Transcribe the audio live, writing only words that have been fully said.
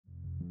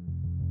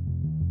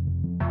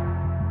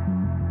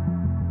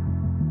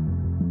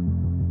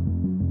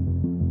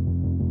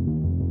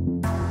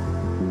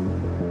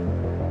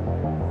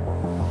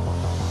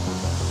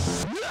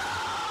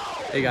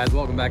Hey guys,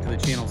 welcome back to the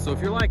channel. So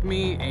if you're like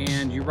me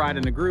and you ride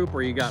in a group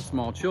or you got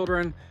small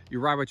children, you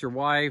ride with your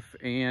wife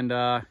and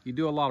you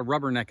do a lot of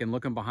rubbernecking,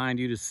 looking behind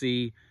you to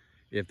see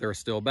if they're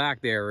still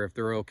back there or if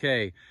they're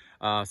okay.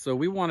 So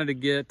we wanted to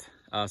get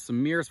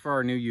some mirrors for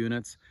our new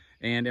units.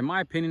 And in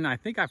my opinion, I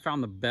think I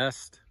found the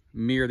best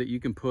mirror that you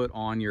can put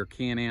on your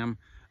Can-Am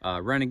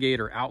Renegade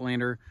or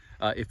Outlander.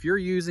 If you're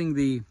using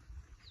the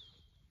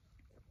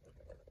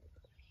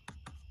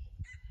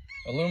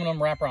aluminum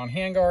wraparound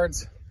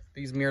handguards,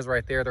 these mirrors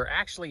right there, they're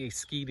actually a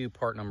Ski-Doo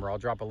part number. I'll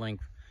drop a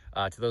link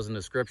to those in the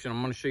description. I'm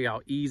going to show you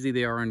how easy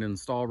they are to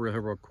install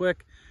real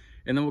quick,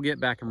 and then we'll get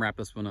back and wrap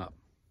this one up.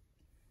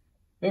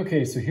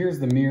 Okay, so here's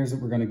the mirrors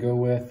that we're going to go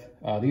with.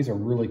 These are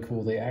really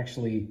cool. They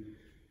actually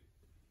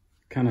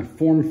kind of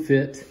form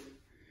fit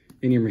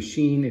in your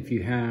machine if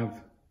you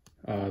have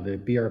the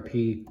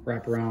BRP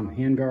wraparound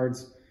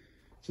handguards.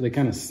 So they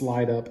kind of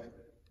slide up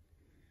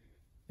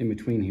in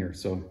between here.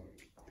 So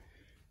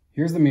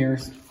here's the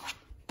mirrors.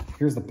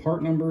 Here's the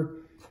part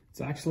number.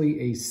 It's actually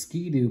a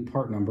Ski-Doo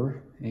part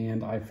number,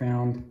 and I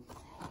found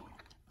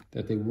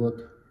that they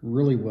work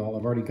really well.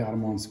 I've already got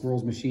them on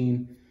Squirrel's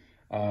machine.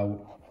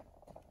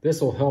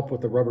 This will help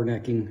with the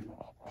rubbernecking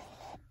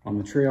on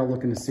the trail,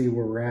 looking to see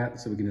where we're at,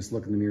 so we can just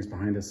look in the mirrors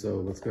behind us. So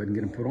let's go ahead and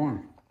get them put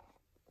on.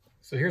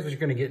 So here's what you're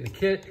gonna get in the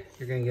kit.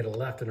 You're gonna get a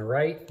left and a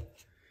right,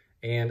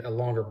 and a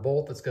longer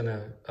bolt that's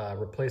gonna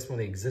replace one of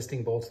the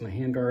existing bolts in the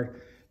handguard.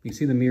 You can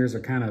see the mirrors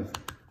are kind of,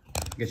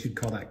 I guess you'd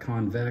call that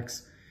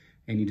convex,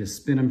 and you just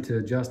spin them to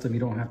adjust them.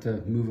 You don't have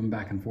to move them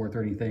back and forth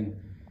or anything.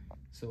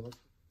 So,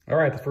 all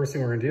right, the first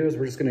thing we're gonna do is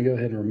we're just gonna go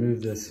ahead and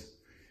remove this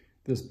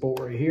bolt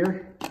right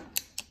here.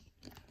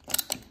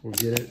 We'll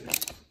get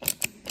it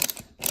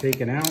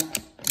taken out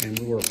and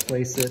we'll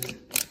replace it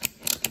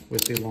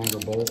with the longer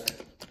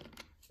bolt.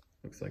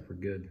 Looks like we're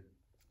good.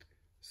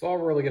 So all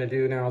we're really gonna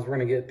do now is we're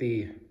gonna get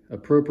the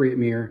appropriate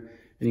mirror,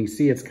 and you can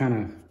see it's kind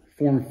of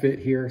form fit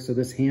here. So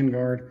this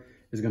handguard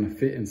is gonna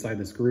fit inside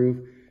this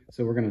groove.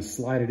 So we're gonna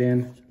slide it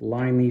in,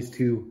 line these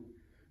two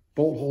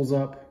bolt holes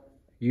up,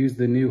 use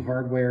the new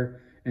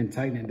hardware, and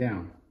tighten it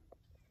down.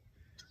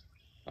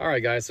 All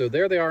right, guys, so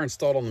there they are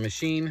installed on the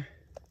machine.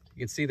 You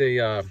can see they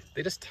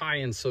just tie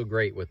in so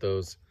great with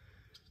those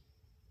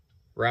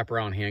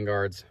wraparound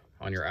handguards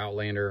on your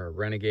Outlander or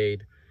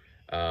Renegade.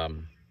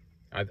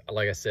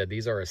 Like I said,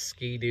 these are a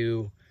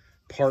Ski-Doo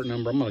part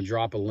number. I'm gonna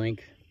drop a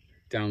link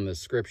down in the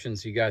description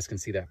so you guys can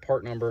see that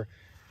part number.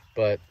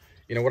 But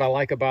you know, what I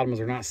like about them is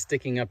they're not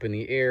sticking up in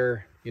the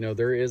air. You know,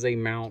 there is a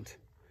mount,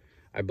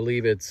 I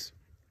believe it's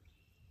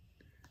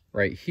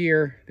right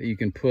here, that you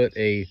can put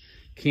a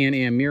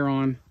Can-Am mirror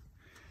on.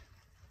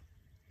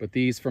 But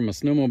these, from a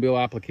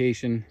snowmobile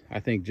application,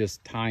 I think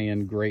just tie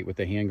in great with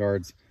the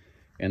handguards.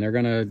 And they're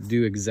gonna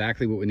do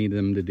exactly what we need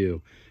them to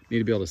do. We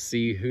need to be able to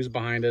see who's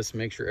behind us,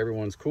 make sure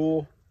everyone's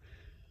cool.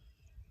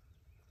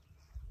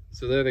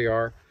 So there they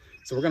are.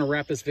 So we're gonna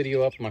wrap this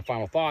video up with my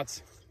final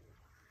thoughts.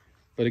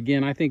 But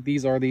again, I think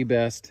these are the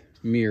best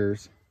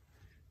mirrors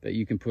that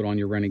you can put on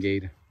your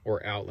Renegade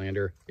or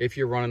Outlander if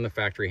you're running the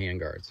factory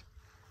handguards.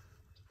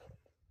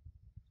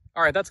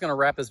 All right, that's gonna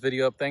wrap this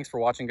video up. Thanks for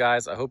watching,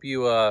 guys. I hope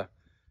you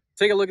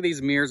take a look at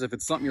these mirrors. If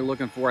it's something you're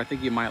looking for, I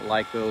think you might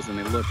like those, and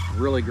they look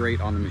really great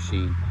on the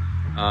machine.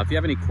 If you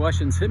have any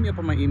questions, hit me up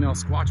on my email,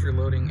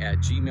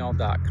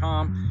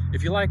 squatchyourloading@gmail.com.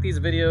 If you like these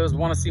videos,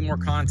 want to see more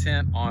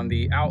content on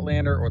the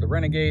Outlander or the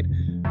Renegade,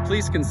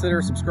 please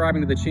consider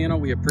subscribing to the channel.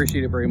 We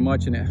appreciate it very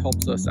much, and it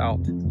helps us out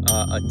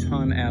a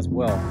ton as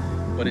well.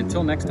 But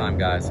until next time,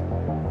 guys,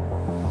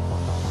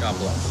 God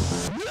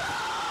bless.